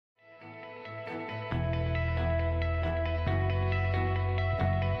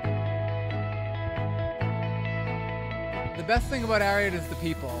The best thing about ARIAD is the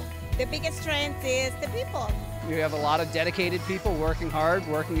people. The biggest strength is the people. We have a lot of dedicated people working hard,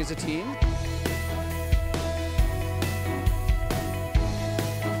 working as a team.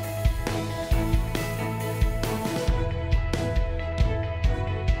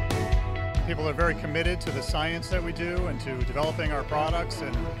 People are very committed to the science that we do and to developing our products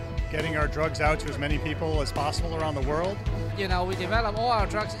and getting our drugs out to as many people as possible around the world. You know, we develop all our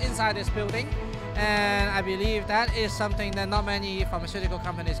drugs inside this building, and I believe that is something that not many pharmaceutical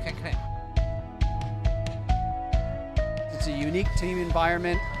companies can claim. It's a unique team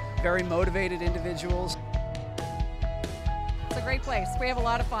environment, very motivated individuals. It's a great place. We have a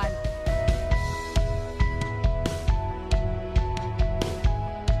lot of fun.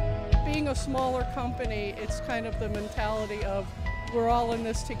 Being a smaller company, it's kind of the mentality of we're all in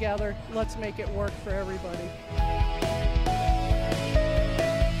this together, let's make it work for everybody.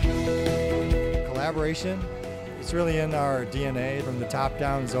 Collaboration, it's really in our DNA. From the top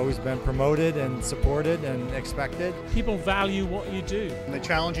down, it's always been promoted and supported and expected. People value what you do. And they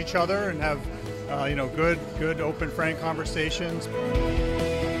challenge each other and have good, open, frank conversations.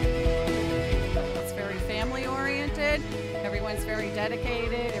 It's very family-oriented. Everyone's very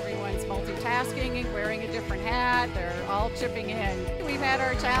dedicated. Everyone's multitasking and wearing a different hat. They're all chipping in. We've had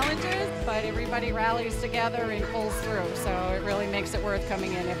our challenges, but everybody rallies together and pulls through. So it really makes it worth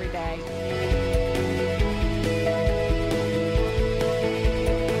coming in every day.